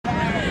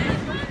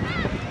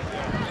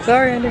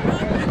Sorry, Andy.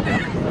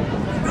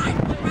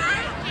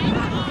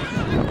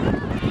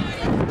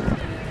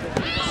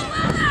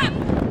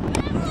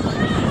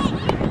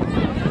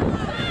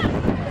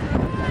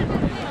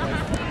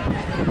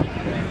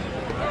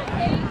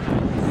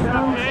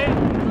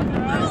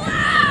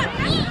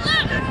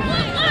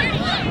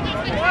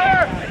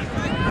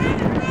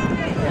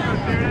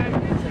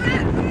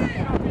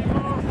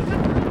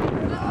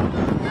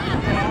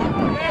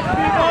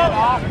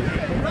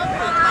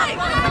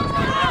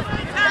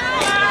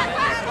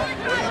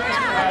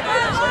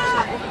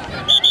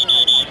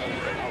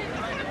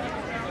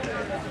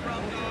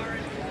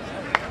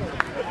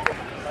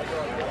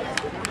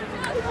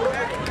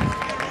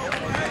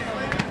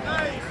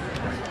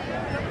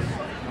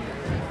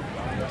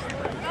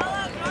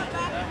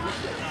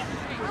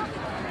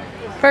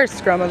 First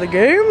scrum of the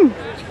game.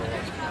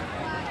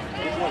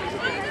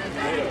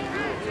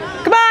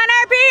 Come on,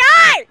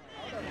 RPI!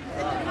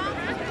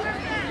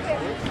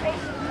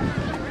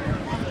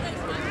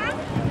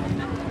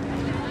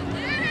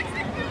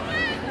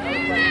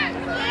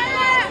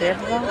 Yeah.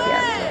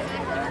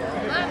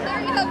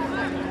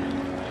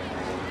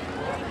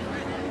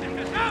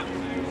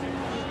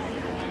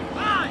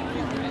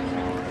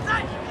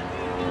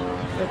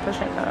 They're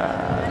pushing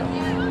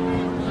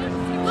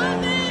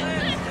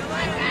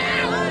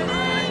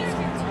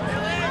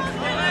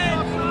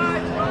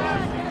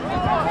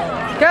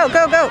Go,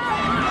 go, go!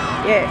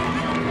 Yeah.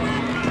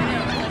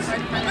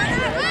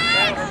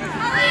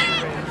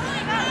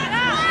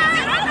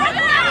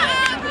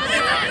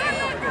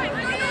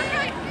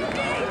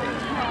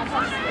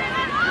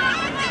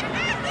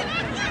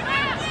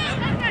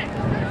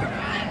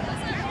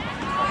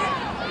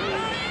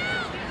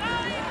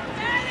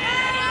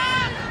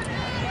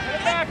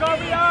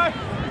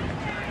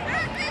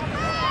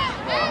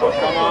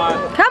 Come on.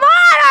 Come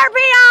on,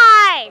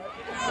 RPI!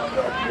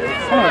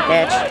 Son of a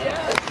bitch.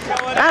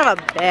 Son of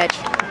a bitch.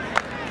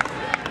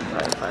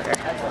 Motherfucker.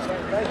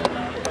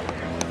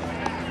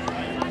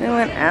 It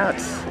went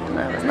out, and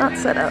I was not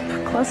set up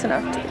close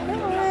enough to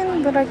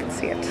win, but I could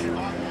see it.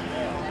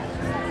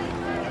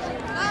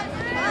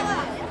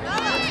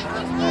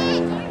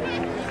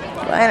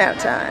 Line out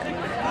time.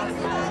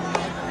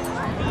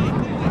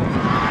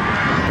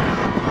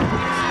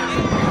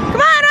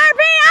 Come on,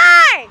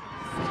 RPI!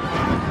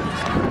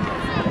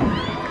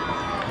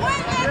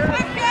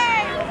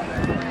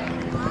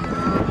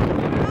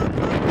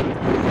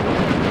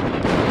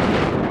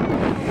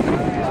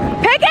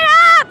 Pick it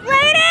up,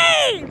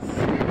 ladies!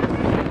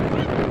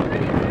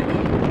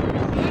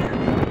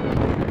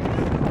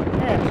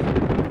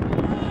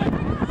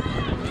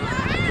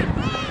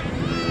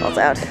 Ball's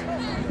out.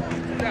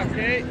 Good job,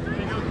 Kate.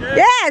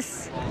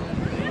 Yes!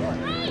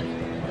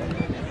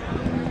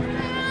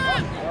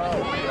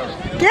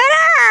 Get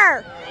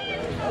her!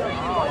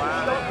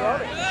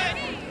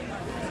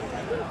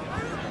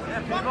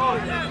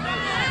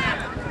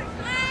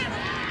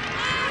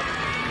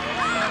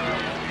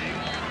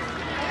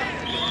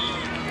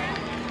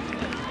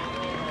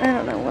 I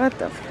don't know what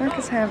the fuck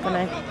is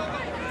happening.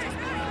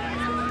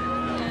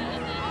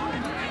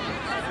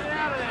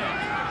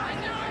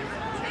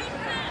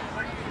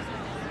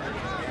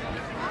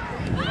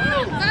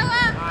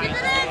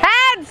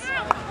 Heads!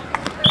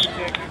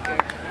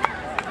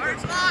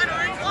 Orange line,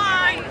 orange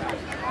line.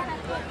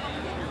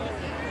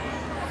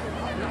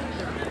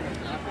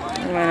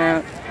 Went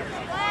out.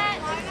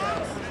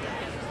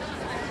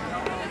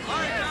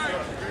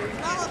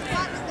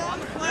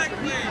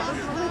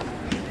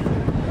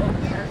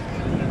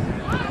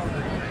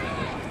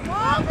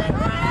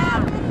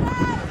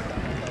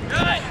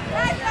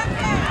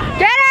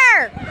 Get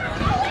her!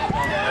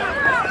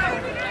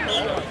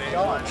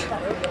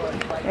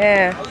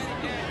 Yeah,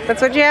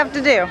 that's what you have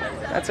to do.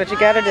 That's what you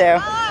gotta do.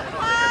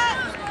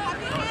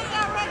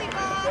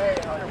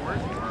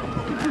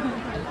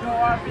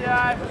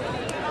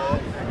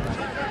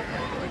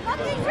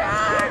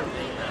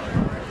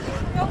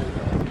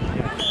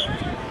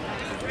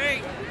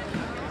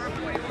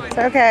 It's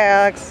okay,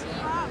 Alex.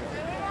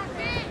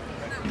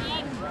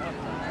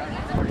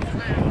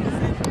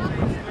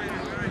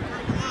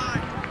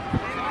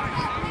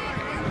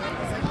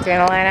 Doing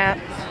a line out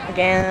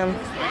again.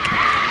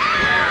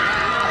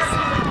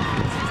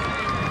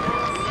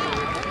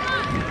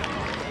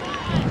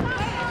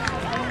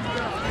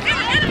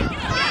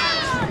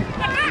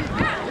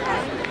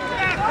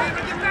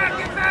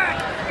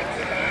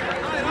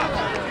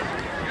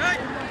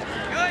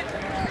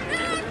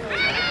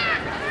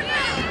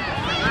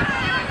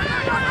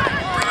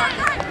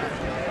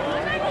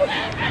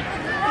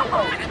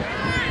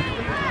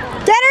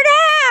 Get her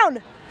down!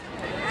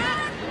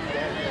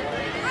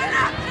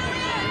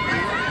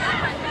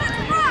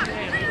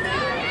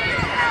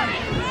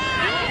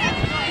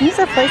 Use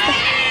that place.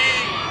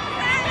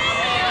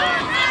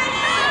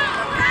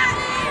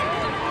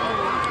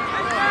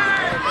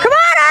 Come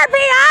on,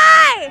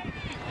 RPI!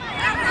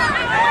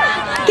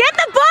 Get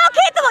the ball,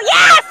 keep the ball.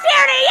 Yes,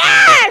 Tierney,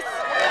 yes!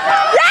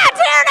 Yeah,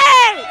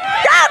 Tierney!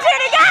 Go,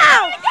 Tierney, go!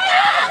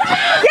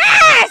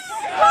 Yes!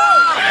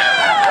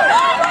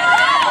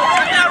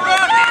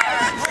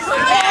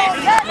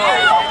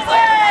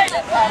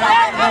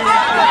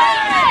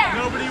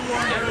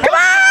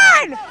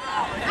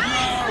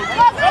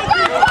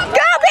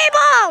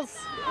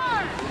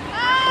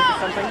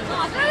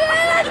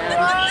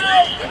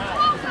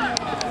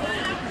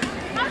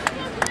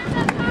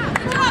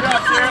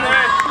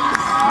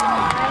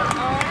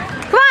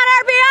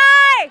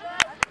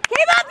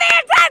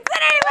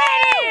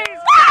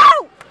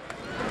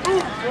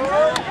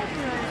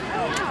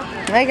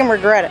 Make him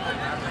regret it.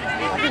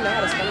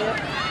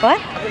 What?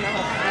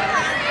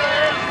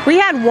 We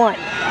had one.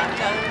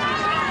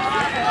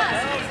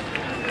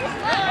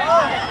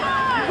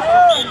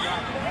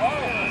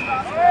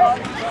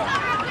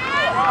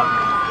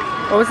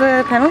 What was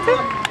the penalty?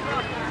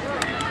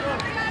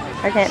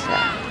 I can't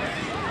tell.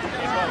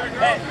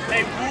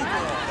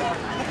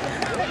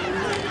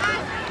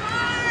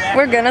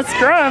 We're gonna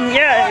scrum.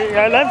 Yeah,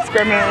 I love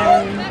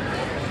scrumming.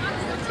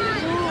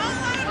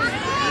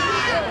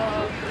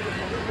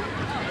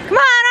 Come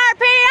on,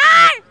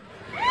 RPI!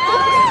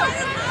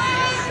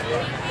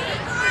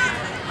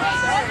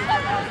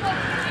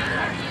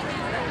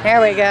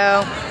 There we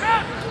go.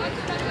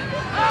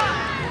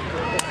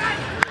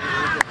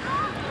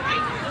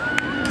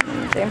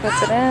 Jane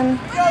puts it in.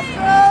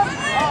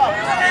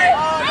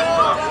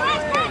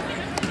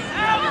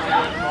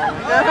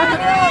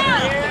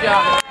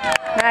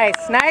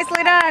 Nice.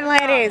 Nicely done,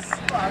 ladies.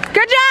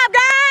 Good job,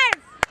 guys!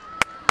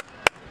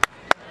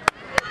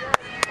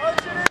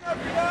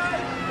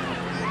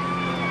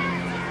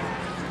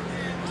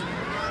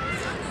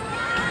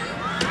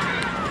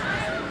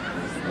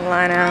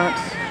 Line out.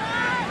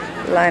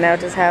 Line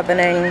out is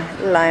happening.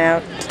 Line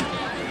out.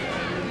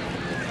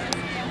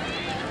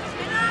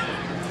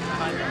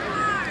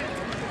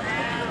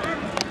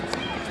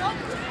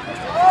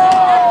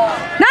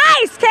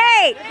 Nice,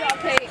 Kate! Good job,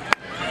 Kate.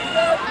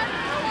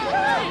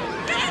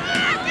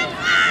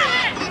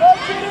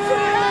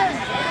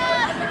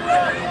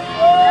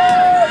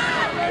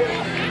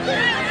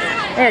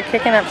 They're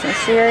kicking up some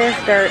serious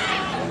dirt.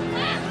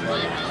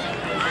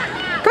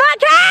 Come on,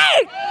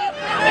 Kate!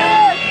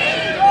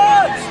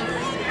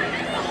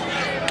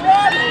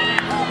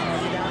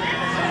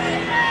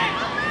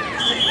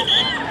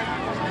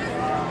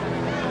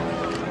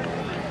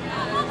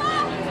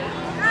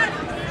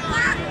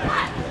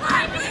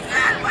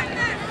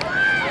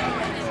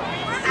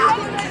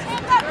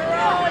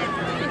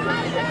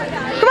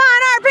 Come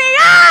on,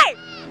 RPI!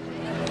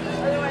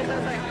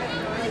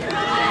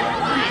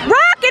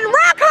 Rock and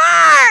rock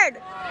hard!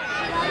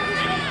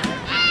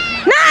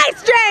 Nice,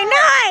 Jay,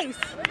 nice!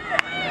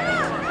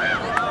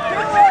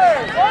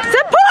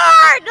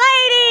 Support,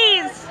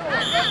 ladies!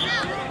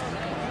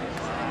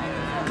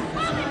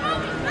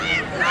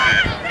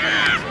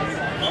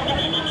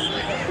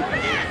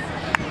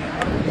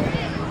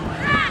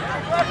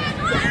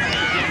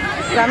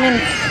 That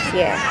means,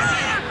 yeah.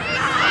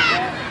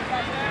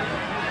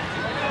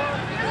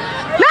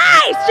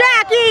 Nice,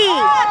 Jackie!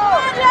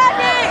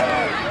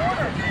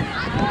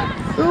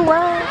 Ooh,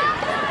 wow.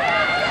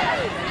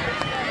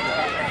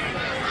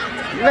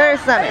 Very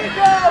sunny.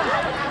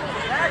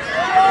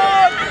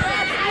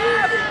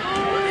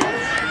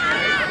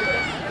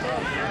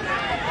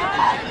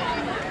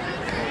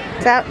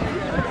 It's out.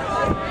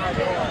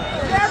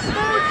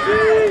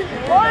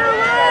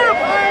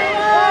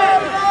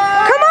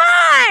 Come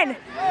on!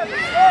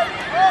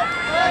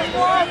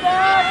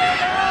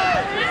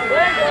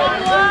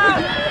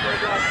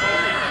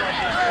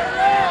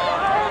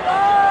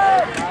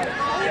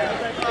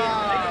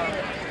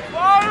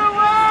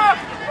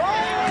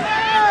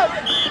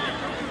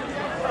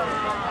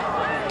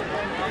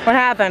 What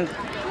happened?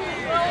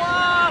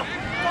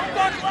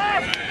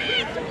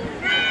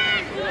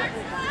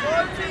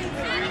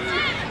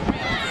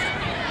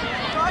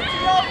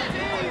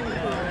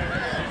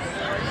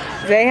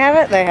 They have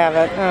it? They have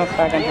it. Oh,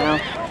 fucking hell.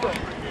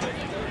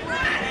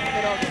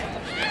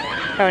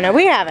 Oh, no,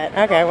 we have it.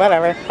 Okay,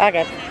 whatever. Fuck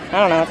it. I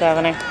don't know what's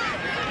happening.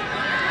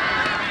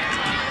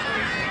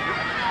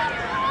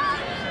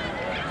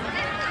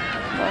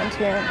 One,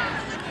 two.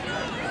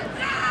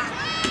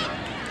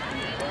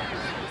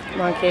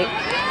 Come on, Kate.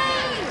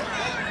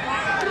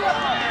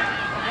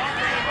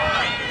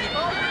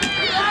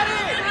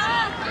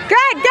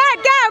 Good, good,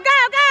 go, go,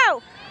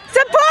 go!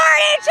 Support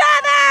each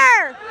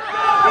other!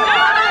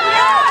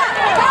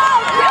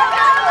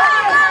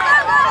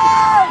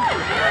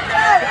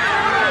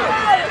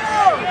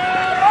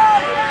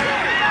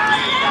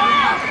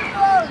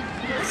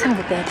 Son of a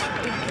bitch.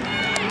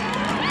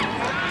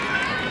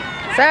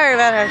 Sorry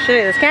about how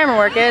shitty this camera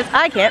work is.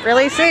 I can't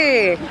really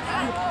see.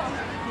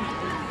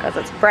 Because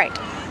it's bright.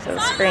 So the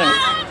screen.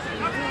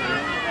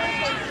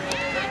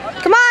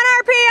 Come on,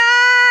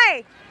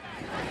 RPI!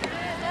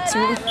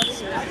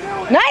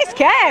 Nice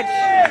catch!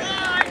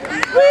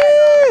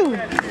 Woo!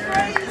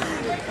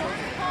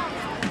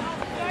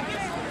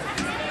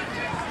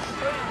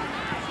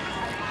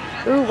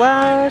 Ooh,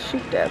 wow,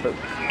 shoot that boot.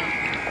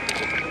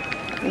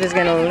 I'm just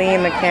gonna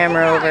lean the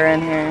camera over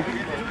in here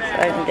so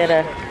I can get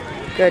a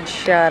good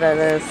shot of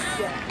this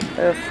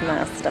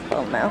messed up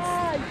old mouth.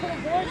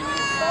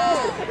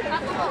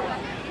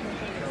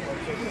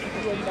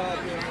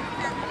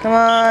 Come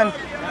on.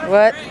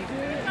 What?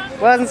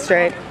 Wasn't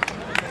straight.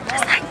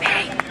 Just like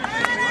me.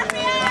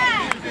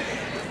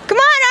 Come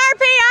on,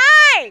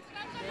 RPI!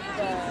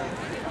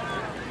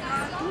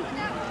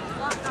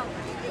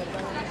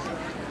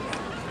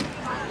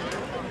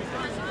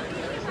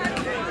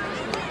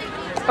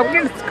 Oh, we're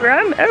gonna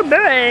scrum? Oh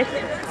boy.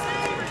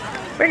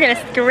 We're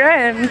gonna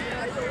scrum.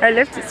 I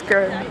love to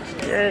scrum.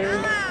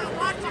 Yeah.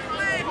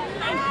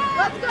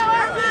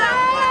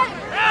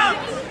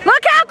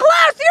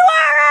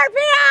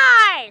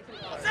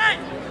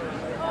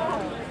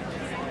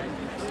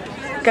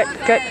 good,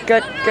 good,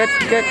 good, good,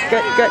 good,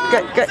 good, good,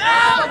 good, good. So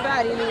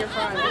bad, you know you're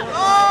fine.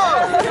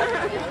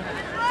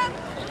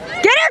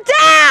 Get her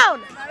down!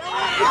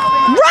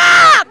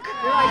 Rock!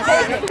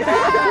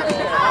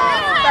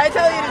 I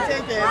tell you to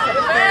take it.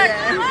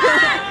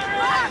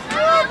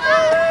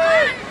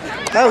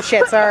 Oh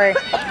shit, sorry.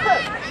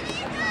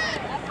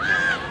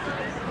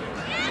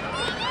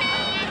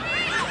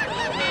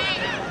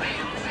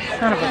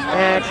 Son of a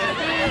bitch.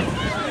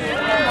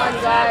 Come on,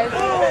 guys.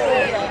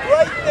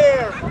 Right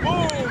there.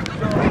 Boom.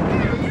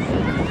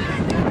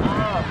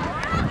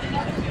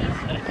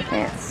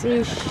 Can't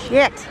see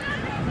shit.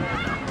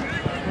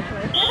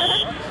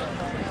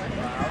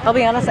 I'll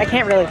be honest, I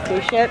can't really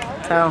see shit,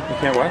 so. You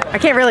can't what? I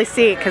can't really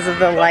see because of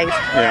the light.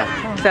 Yeah.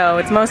 So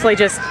it's mostly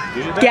just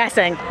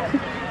guessing. You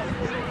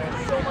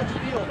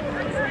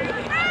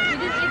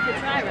didn't make the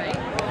try, right?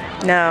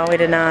 No, we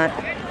did not.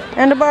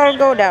 And the bar will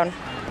go down.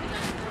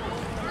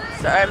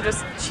 So I'm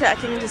just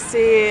checking to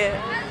see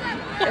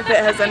if it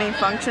has any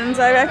functions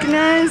I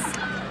recognize.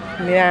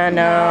 Yeah,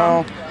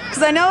 no.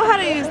 Because I know how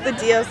to use the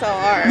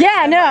DSLR.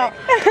 Yeah, no.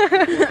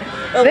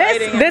 The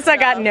lighting and this I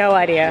got stuff. no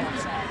idea.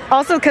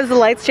 Also, because the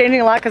light's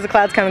changing a lot because the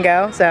clouds come and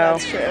go. So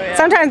That's true, yeah.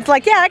 sometimes it's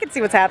like, yeah, I can see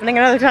what's happening.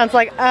 And other times it's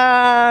like,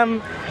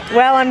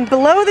 well, I'm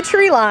below the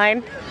tree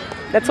line.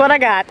 That's what I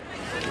got.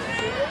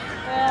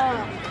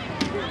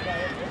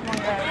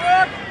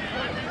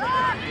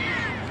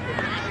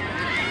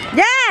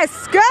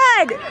 Yes,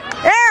 good.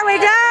 There we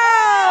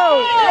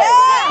go.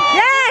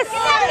 Yes.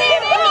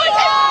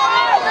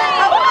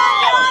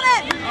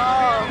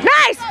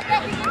 Nice.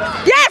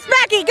 Yes,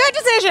 Becky. Good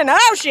decision.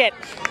 Oh shit.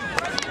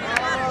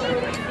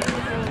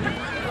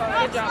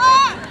 Good job.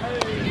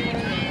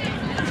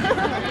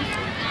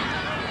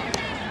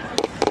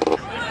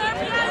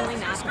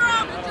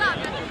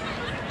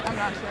 I'm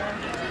not sure.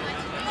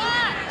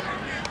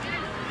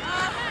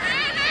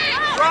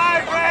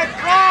 Drive, Red,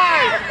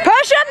 drive!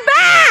 Push him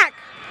back.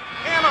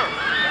 Hammer!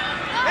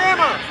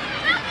 Hammer!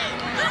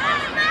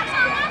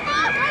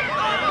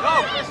 Go,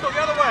 Crystal, the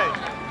other way.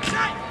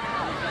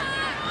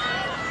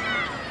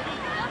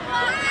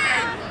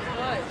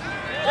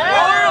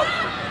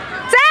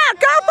 Sam,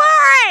 go for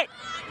it.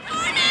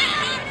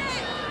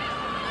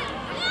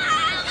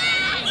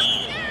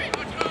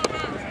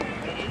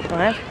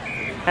 What?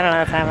 I don't know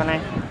what's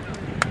happening.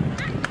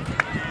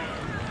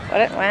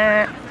 What?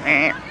 Wah.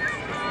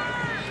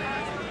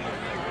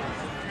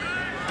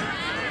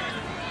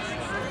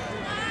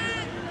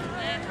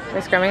 Are we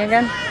scrumming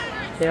again?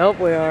 Yep,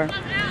 we are.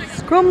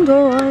 Scrum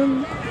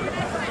time.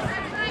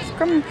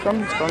 Scrum, scrum,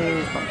 scrum, scrum,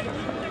 scrum.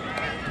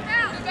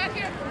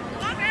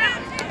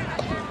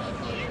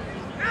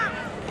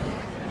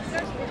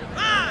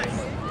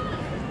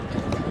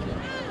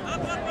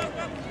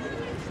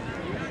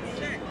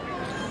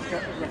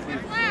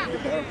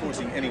 They're not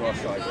forcing any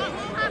offside.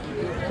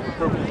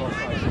 Purple's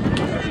offside.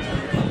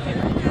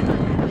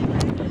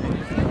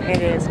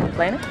 It is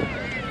complaining.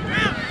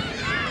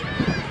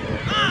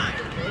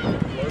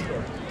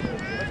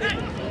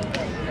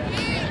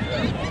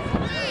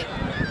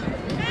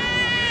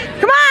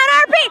 Come on,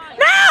 RP!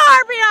 No,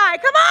 RPI!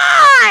 Come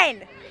on!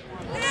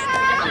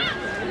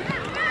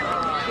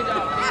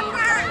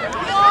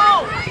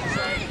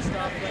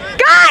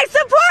 Guys,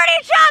 support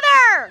each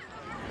other!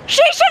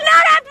 She should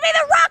not have to be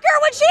the rucker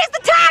when she's the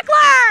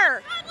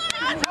tackler!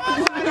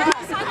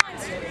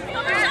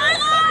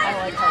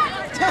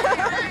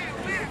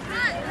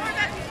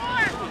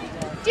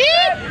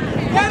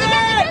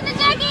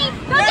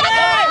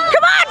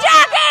 Come on,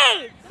 Jackie!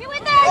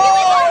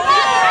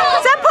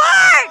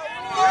 Support!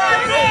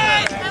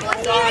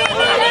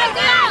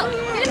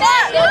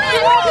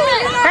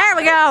 There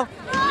we go.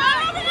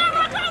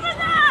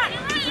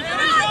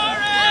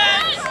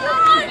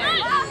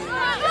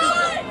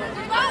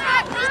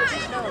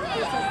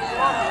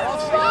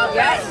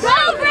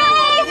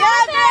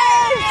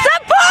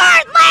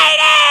 Support,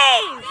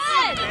 ladies!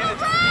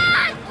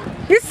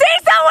 You see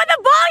someone with the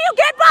ball, you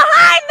get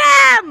behind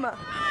them!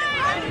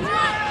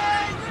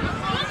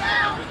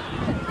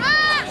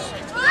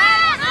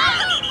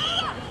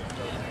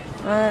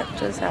 What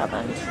just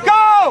happened?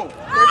 Go!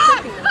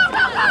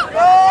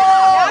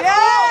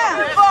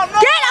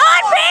 Get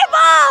on,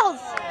 peoples!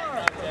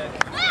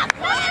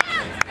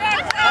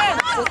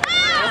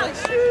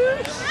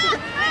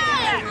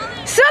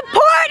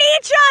 Support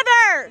each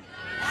other!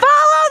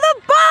 Follow the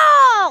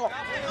ball!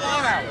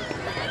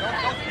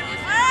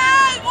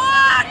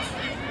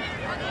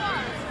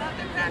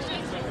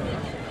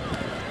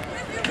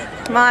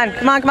 Come on,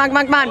 come on, come on, come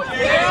on, come on.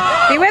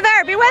 Be with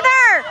her, be with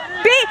her!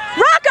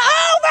 Rock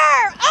over!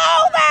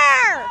 Over!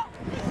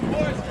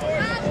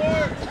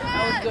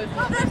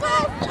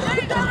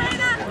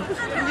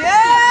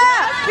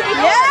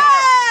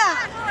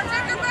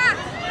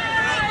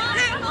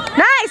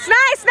 Nice,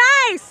 nice,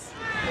 nice!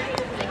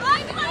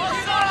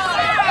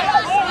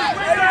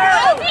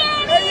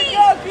 There you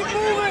go, keep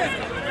moving!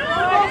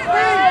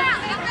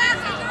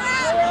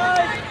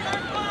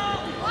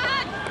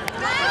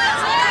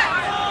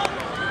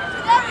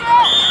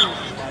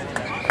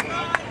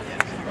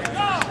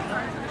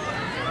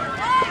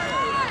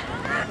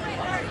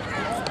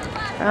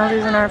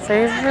 Penalties in our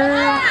favor.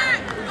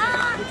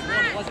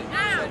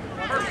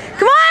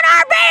 Come on,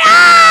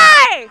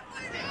 RPI!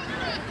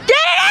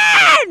 Get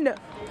it in!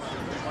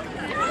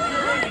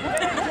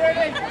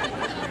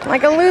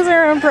 Like a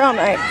loser on prom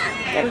night.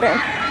 Get it in.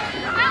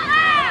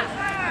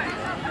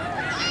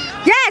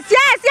 Yes,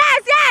 yes,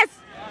 yes, yes!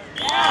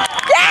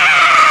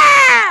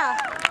 Yeah!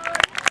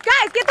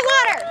 Guys, get the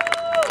water!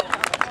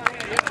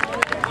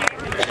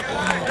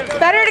 It's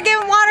better to give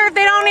them water if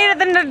they don't need it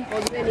than to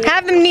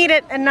have them need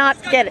it and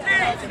not get it.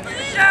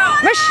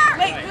 Mush!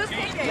 Wait, who's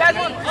taking it? You guys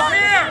want to come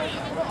here?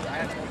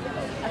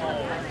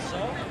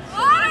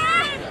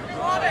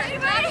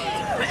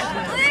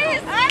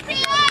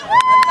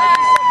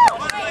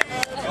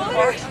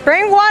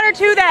 Bring water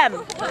to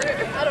them!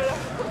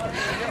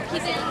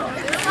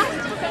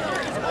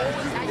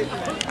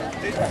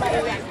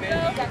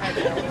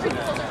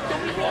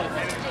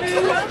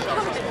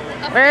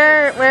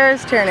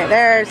 Where's Tierney?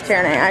 There's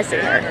Tierney. I see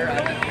her.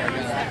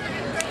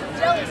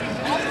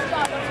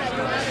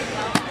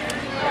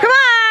 Come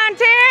on,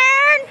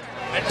 Tiern!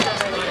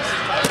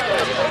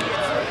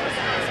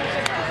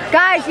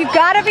 Guys, you've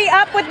got to be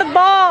up with the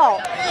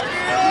ball.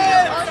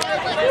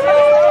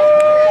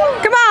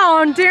 Come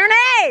on,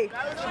 Tierney!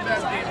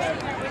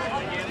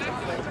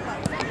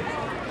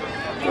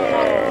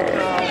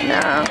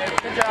 No.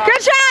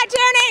 Good shot,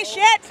 Tierney!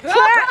 Shit!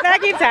 That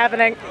keeps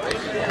happening.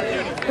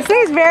 This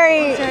thing's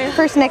very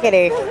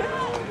persnickety.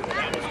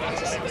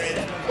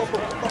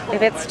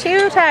 If it's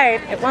too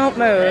tight, it won't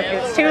move. If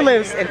it's too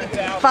loose, it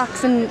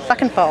fucks and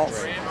fucking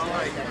falls.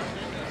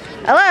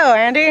 Hello,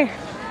 Andy.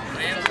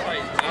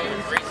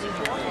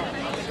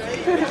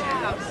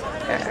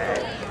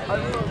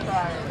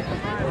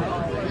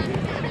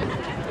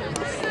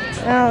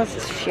 Oh, this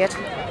is shit.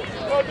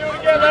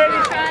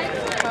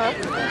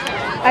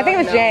 I think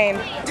it was Jane.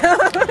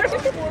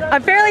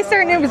 I'm fairly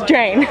certain it was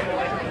Jane.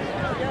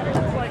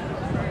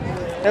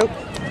 Nope.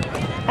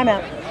 I'm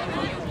out.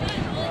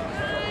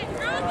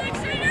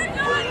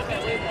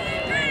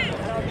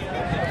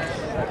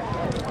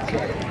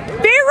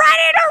 Be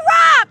ready to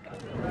rock!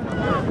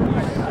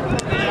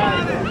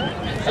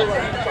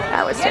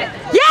 That was it.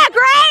 Yeah,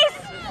 Grace!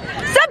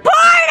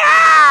 Support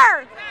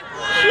her!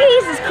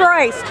 Jesus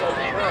Christ.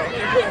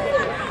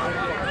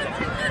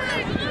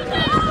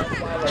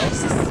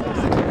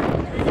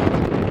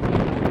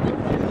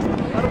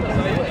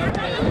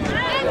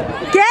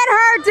 Get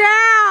her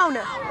down!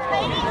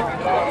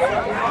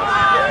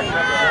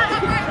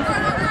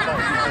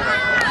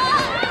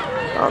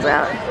 Ball's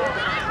out.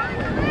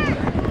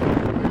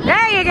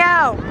 There you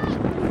go!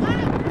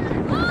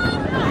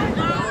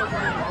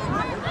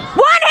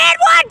 One hit,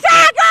 one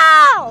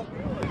tackle!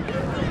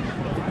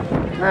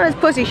 Oh, this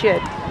pussy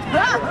shit.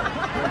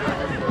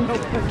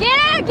 Get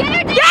her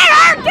down! Get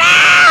her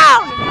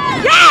down!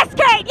 Yes,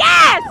 Kate,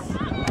 yes!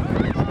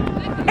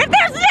 If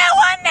there's no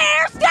one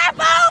there, step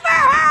over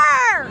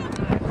her!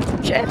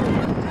 Shit. I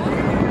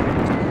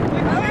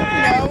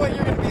don't know what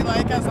you're going to be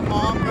like as a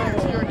mom going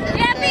to your kids.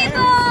 Yeah,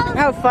 people!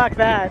 Oh, fuck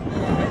that.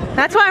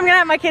 That's why I'm going to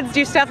have my kids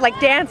do stuff like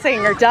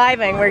dancing or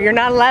diving where you're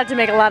not allowed to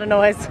make a lot of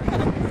noise.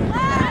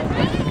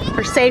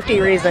 For safety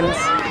reasons.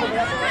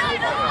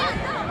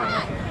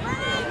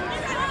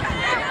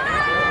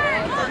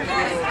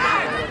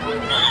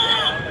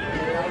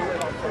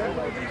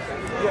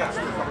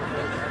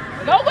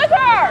 Go with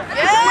her!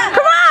 Yeah.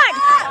 Come on!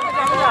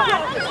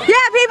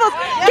 Yeah, people!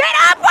 Get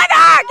up with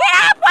her! Get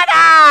up with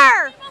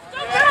her!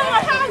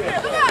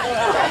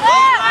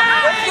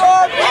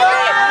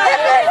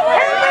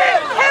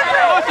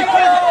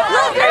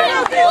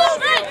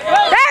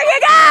 There you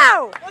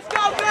go! Let's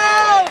go,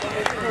 Bill!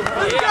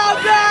 Let's go,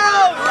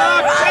 Bill!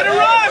 Get a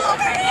rush!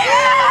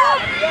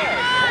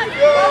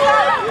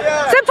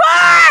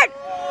 Support!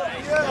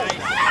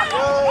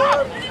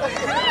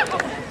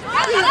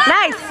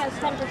 Nice.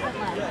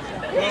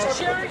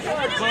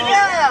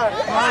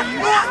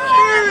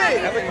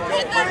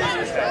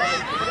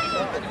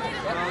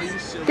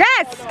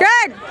 Yes,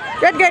 good.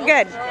 Good, good,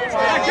 good.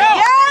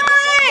 Yeah,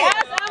 Emily!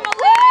 Yes,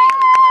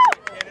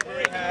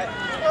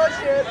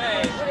 Emily!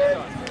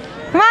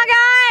 Come on,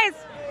 guys!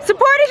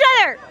 Support each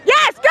other!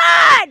 Yes,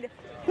 good!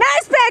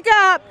 Nice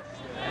pickup!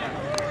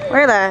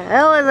 Where the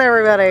hell is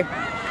everybody?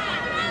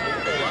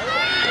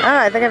 Oh,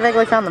 I think I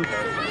vaguely found them.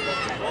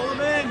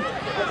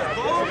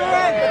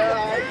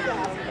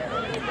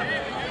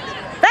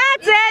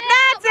 That's it!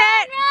 That's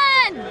it!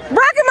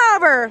 Rock him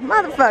over!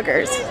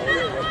 Motherfuckers!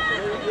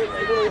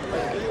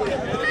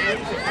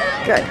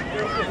 Good.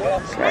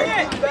 Good.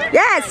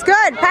 Yes,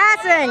 good!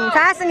 Passing!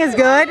 Passing is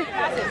good!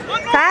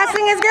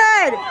 Passing is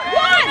good!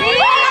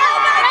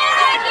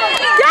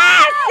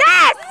 Yes!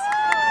 Yes!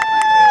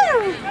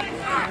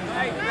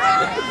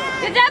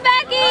 Good job,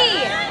 Becky!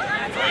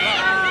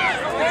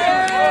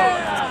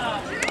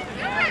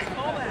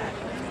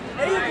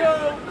 There you go!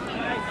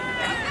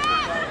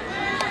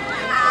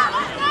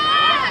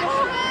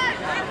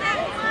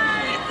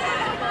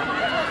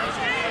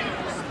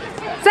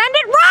 Send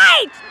it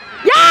right!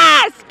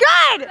 Yes!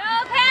 Good! Go,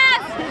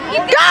 pass!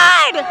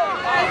 Good!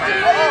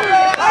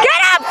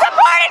 Get up!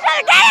 Support each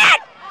other! Get it!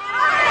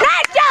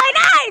 Nice, Jelly!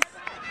 Nice!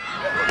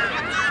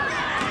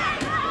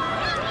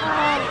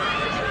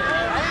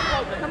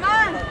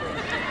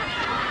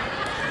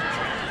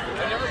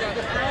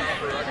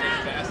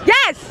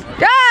 Yes!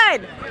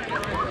 Good!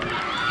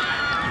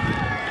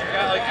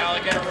 Yeah, like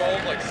alligator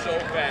rolled like so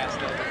fast.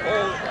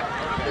 Oh.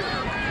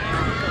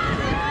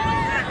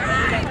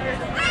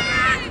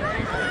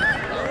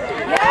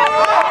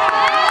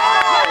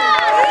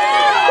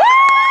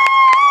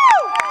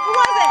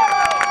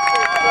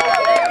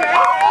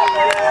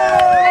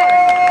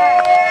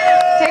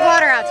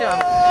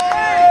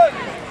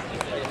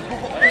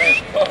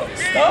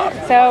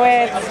 So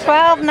it's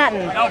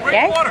 12-0.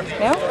 Bring water.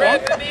 No? Yeah?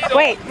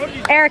 Wait,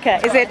 Erica,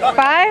 is it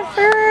 5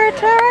 for a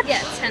touch? Yeah,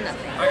 10-0.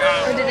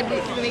 Or did it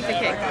make the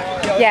kick?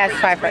 Yeah, it's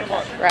 5 for a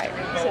touch. Right.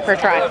 For a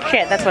try.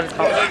 Shit, that's what it's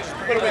called.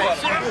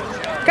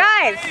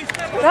 Guys,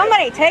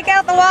 somebody take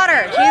out the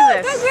water.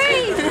 Jesus.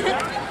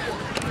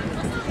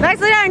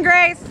 Nicely done,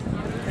 Grace.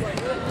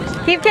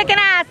 Keep kicking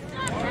ass.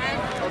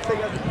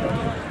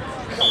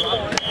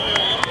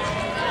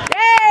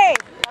 Yay!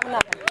 7-0.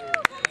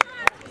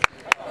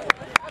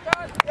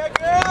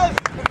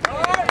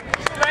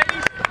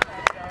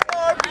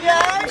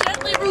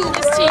 Gently rule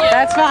this to you.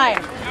 That's fine.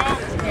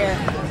 Yeah.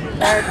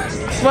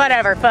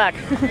 Whatever, fuck.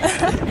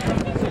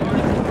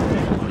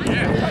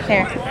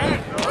 Here.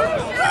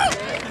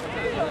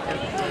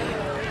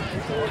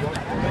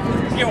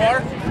 Get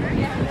water.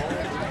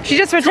 She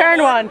just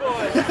returned one.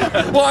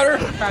 Water.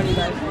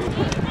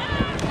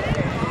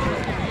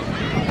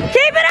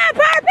 Keep it up,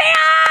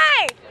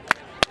 RPI!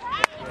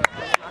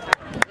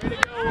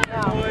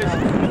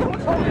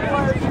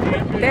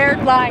 They're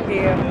lying to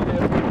you.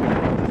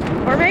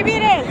 Or maybe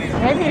it is.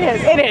 Maybe it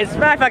is. It is.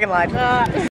 I fucking lied.